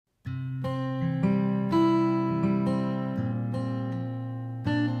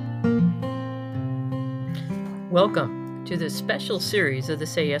Welcome to this special series of the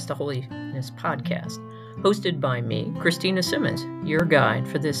Say Yes to Holiness podcast, hosted by me, Christina Simmons, your guide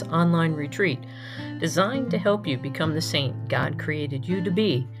for this online retreat designed to help you become the saint God created you to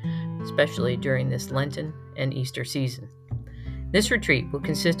be, especially during this Lenten and Easter season. This retreat will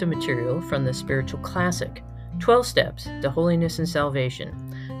consist of material from the spiritual classic, 12 Steps to Holiness and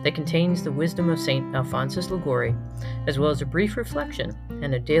Salvation, that contains the wisdom of St. Alphonsus Liguori, as well as a brief reflection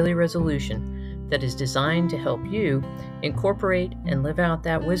and a daily resolution that is designed to help you incorporate and live out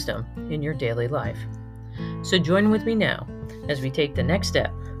that wisdom in your daily life. So join with me now as we take the next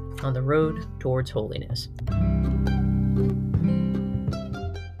step on the road towards holiness.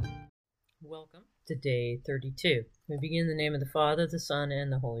 Welcome to day 32. We begin in the name of the Father, the Son,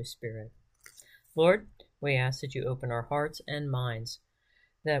 and the Holy Spirit. Lord, we ask that you open our hearts and minds,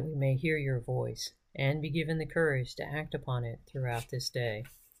 that we may hear your voice and be given the courage to act upon it throughout this day.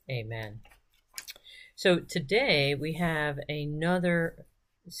 Amen. So today we have another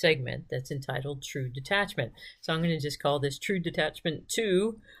segment that's entitled True Detachment. So I'm going to just call this True Detachment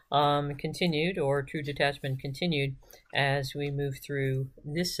 2 continued, or True Detachment continued, as we move through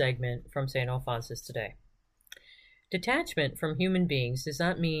this segment from St. Alphonsus today. Detachment from human beings does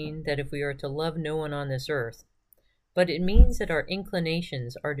not mean that if we are to love no one on this earth, but it means that our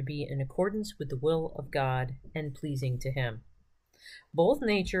inclinations are to be in accordance with the will of God and pleasing to Him. Both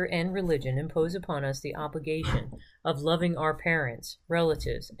nature and religion impose upon us the obligation of loving our parents,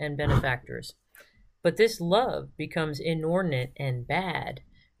 relatives, and benefactors. But this love becomes inordinate and bad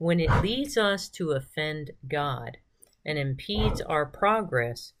when it leads us to offend God and impedes our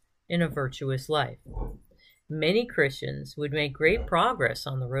progress in a virtuous life. Many Christians would make great progress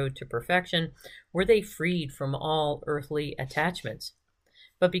on the road to perfection were they freed from all earthly attachments.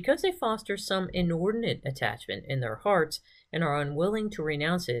 But because they foster some inordinate attachment in their hearts and are unwilling to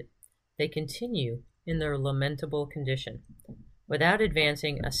renounce it, they continue in their lamentable condition, without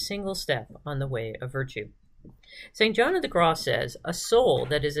advancing a single step on the way of virtue. St. John of the Cross says, "A soul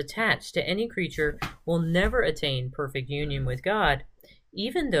that is attached to any creature will never attain perfect union with God,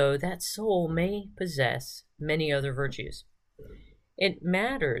 even though that soul may possess many other virtues." It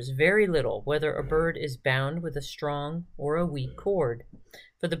matters very little whether a bird is bound with a strong or a weak cord,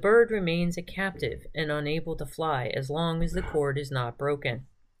 for the bird remains a captive and unable to fly as long as the cord is not broken.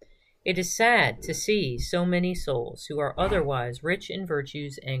 It is sad to see so many souls who are otherwise rich in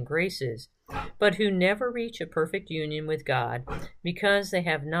virtues and graces, but who never reach a perfect union with God because they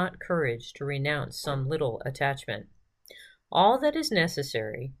have not courage to renounce some little attachment. All that is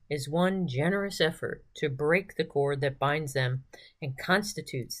necessary is one generous effort to break the cord that binds them and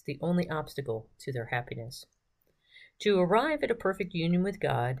constitutes the only obstacle to their happiness. To arrive at a perfect union with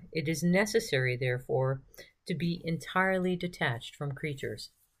God, it is necessary, therefore, to be entirely detached from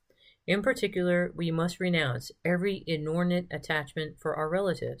creatures. In particular, we must renounce every inordinate attachment for our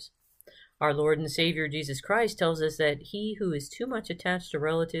relatives. Our Lord and Savior Jesus Christ tells us that he who is too much attached to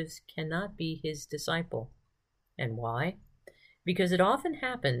relatives cannot be his disciple. And why? Because it often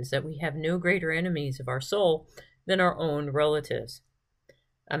happens that we have no greater enemies of our soul than our own relatives.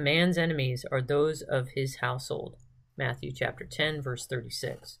 A man's enemies are those of his household. Matthew chapter 10, verse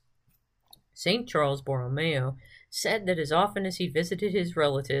 36. St. Charles Borromeo said that as often as he visited his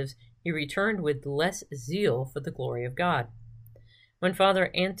relatives, he returned with less zeal for the glory of God. When Father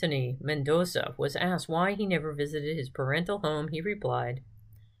Anthony Mendoza was asked why he never visited his parental home, he replied,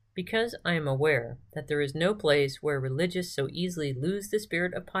 "Because I am aware that there is no place where religious so easily lose the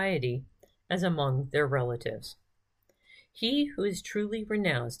spirit of piety as among their relatives." He who has truly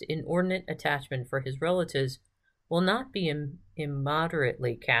renounced inordinate attachment for his relatives will not be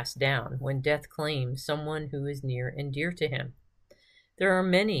immoderately cast down when death claims someone who is near and dear to him. There are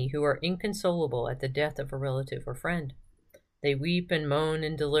many who are inconsolable at the death of a relative or friend. They weep and moan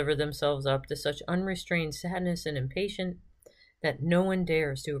and deliver themselves up to such unrestrained sadness and impatience that no one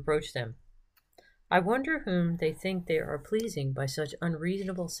dares to approach them. I wonder whom they think they are pleasing by such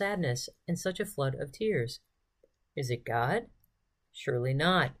unreasonable sadness and such a flood of tears. Is it God? Surely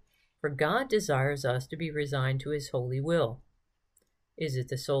not, for God desires us to be resigned to his holy will. Is it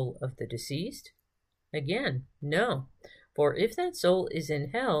the soul of the deceased? Again, no, for if that soul is in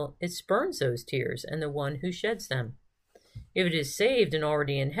hell, it spurns those tears and the one who sheds them. If it is saved and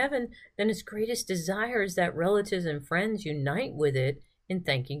already in heaven, then its greatest desire is that relatives and friends unite with it in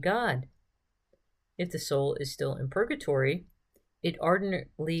thanking God. If the soul is still in purgatory, it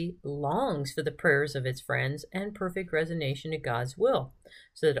ardently longs for the prayers of its friends and perfect resignation to God's will,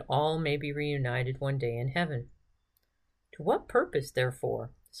 so that all may be reunited one day in heaven. To what purpose,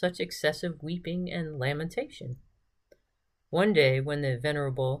 therefore, such excessive weeping and lamentation? One day, when the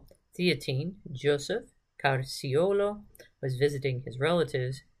Venerable Theotine Joseph Carciolo was visiting his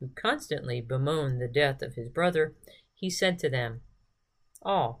relatives, who constantly bemoaned the death of his brother, he said to them,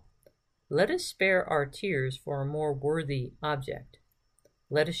 "All, let us spare our tears for a more worthy object.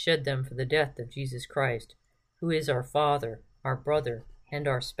 Let us shed them for the death of Jesus Christ, who is our Father, our brother, and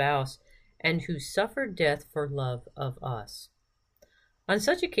our spouse, and who suffered death for love of us." On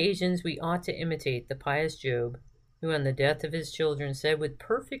such occasions we ought to imitate the pious Job, who on the death of his children said with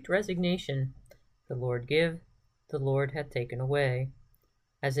perfect resignation, "The Lord give, the Lord hath taken away.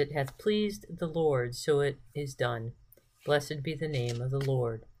 As it hath pleased the Lord, so it is done. Blessed be the name of the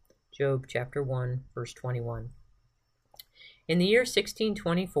Lord." Job chapter 1, verse 21. In the year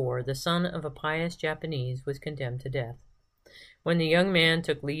 1624, the son of a pious Japanese was condemned to death. When the young man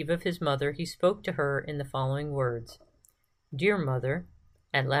took leave of his mother, he spoke to her in the following words: "Dear mother,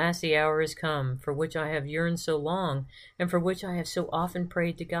 at last the hour is come, for which I have yearned so long, and for which I have so often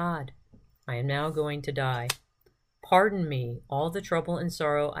prayed to God. I am now going to die. Pardon me all the trouble and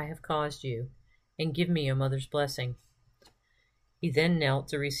sorrow I have caused you, and give me a mother's blessing." He then knelt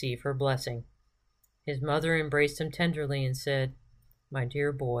to receive her blessing. His mother embraced him tenderly and said, "My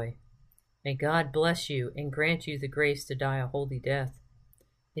dear boy, may God bless you and grant you the grace to die a holy death.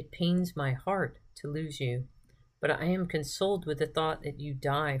 It pains my heart to lose you, but I am consoled with the thought that you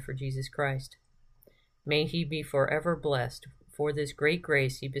die for Jesus Christ. May he be forever blessed for this great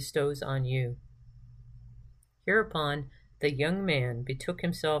grace he bestows on you." Hereupon the young man betook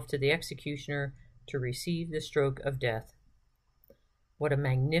himself to the executioner to receive the stroke of death. What a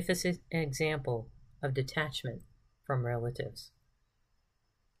magnificent example of detachment from relatives.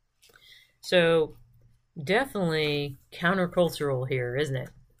 So, definitely countercultural here, isn't it?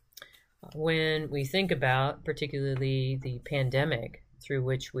 When we think about particularly the pandemic through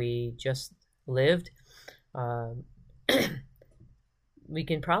which we just lived, we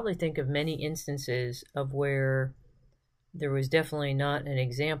can probably think of many instances of where there was definitely not an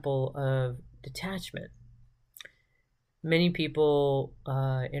example of detachment. Many people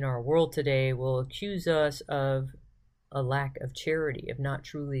in our world today will accuse us of a lack of charity, of not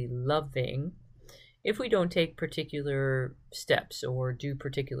truly loving, if we don't take particular steps or do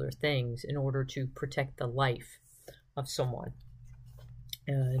particular things in order to protect the life of someone.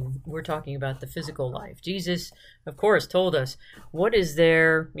 And we're talking about the physical life. Jesus, of course, told us, what is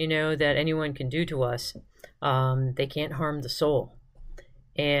there, that anyone can do to us? They can't harm the soul.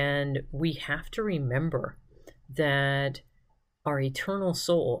 And we have to remember that our eternal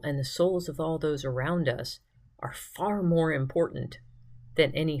soul and the souls of all those around us are far more important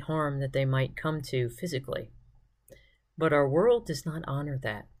than any harm that they might come to physically. But our world does not honor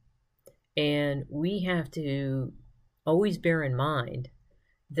that. And we have to always bear in mind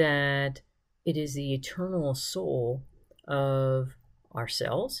that it is the eternal soul of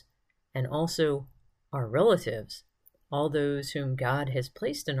ourselves and also our relatives, all those whom God has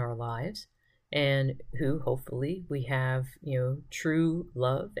placed in our lives and who hopefully we have, true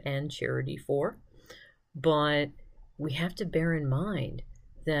love and charity for. But we have to bear in mind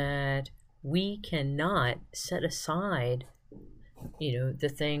that we cannot set aside,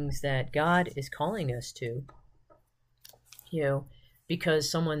 the things that God is calling us to, because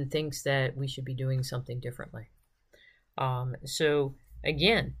someone thinks that we should be doing something differently. So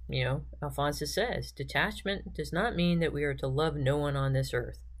again, Alphonsus says, detachment does not mean that we are to love no one on this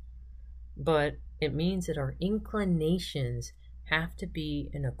earth, but it means that our inclinations have to be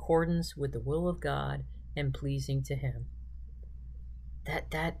in accordance with the will of God and pleasing to Him.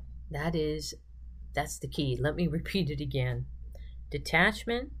 That's the key. Let me repeat it again.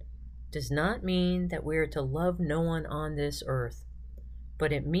 Detachment does not mean that we are to love no one on this earth,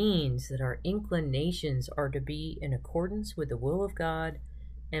 but it means that our inclinations are to be in accordance with the will of God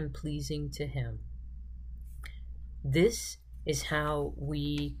and pleasing to Him. This is how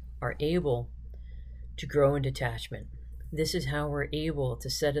we are able to grow in detachment. This is how we're able to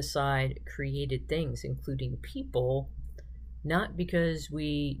set aside created things, including people, not because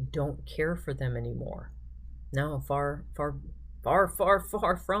we don't care for them anymore. No, far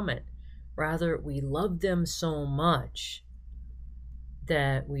from it. Rather, we love them so much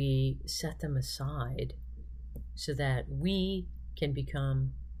that we set them aside so that we can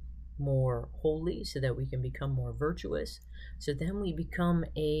become more holy, so that we can become more virtuous, so then we become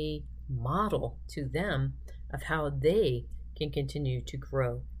a model to them of how they can continue to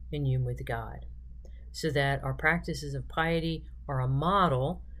grow in union with God, so that our practices of piety are a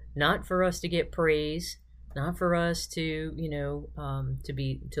model, not for us to get praise, not for us to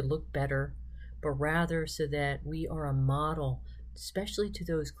to look better, but rather so that we are a model, especially to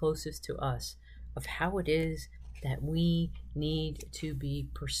those closest to us, of how it is that we need to be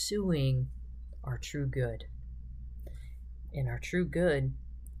pursuing our true good. And our true good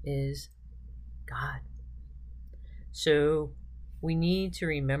is God. So we need to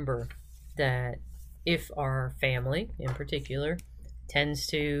remember that if our family in particular tends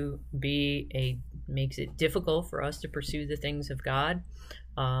to makes it difficult for us to pursue the things of God,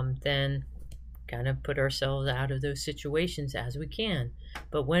 then kind of put ourselves out of those situations as we can.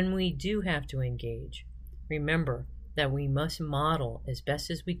 But when we do have to engage, remember that we must model as best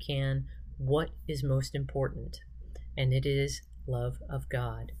as we can what is most important, and it is love of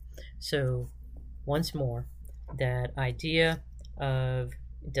God. So once more, that idea of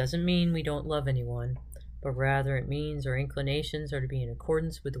it doesn't mean we don't love anyone, but rather it means our inclinations are to be in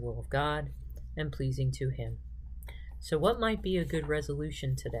accordance with the will of God and pleasing to Him. So what might be a good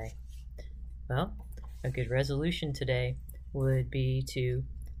resolution today? Well, a good resolution today would be to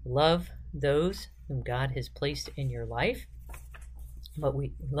love those whom God has placed in your life, but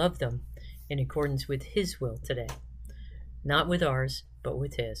we love them in accordance with His will today. Not with ours, but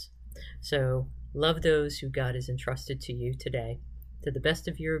with His. So love those who God has entrusted to you today, to the best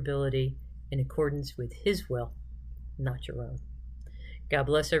of your ability, in accordance with His will, not your own. God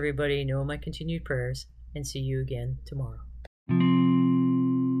bless everybody. Know my continued prayers, and see you again tomorrow.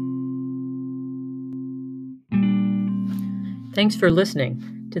 Thanks for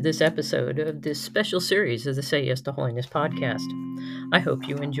listening to this episode of this special series of the Say Yes to Holiness podcast. I hope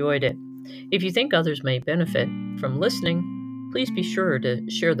you enjoyed it. If you think others may benefit from listening, please be sure to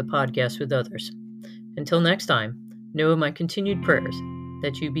share the podcast with others. Until next time, know my continued prayers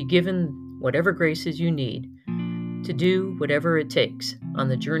that you be given whatever graces you need to do whatever it takes on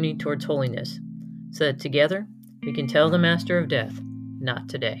the journey towards holiness, so that together we can tell the Master of Death, not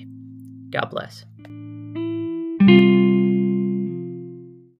today. God bless.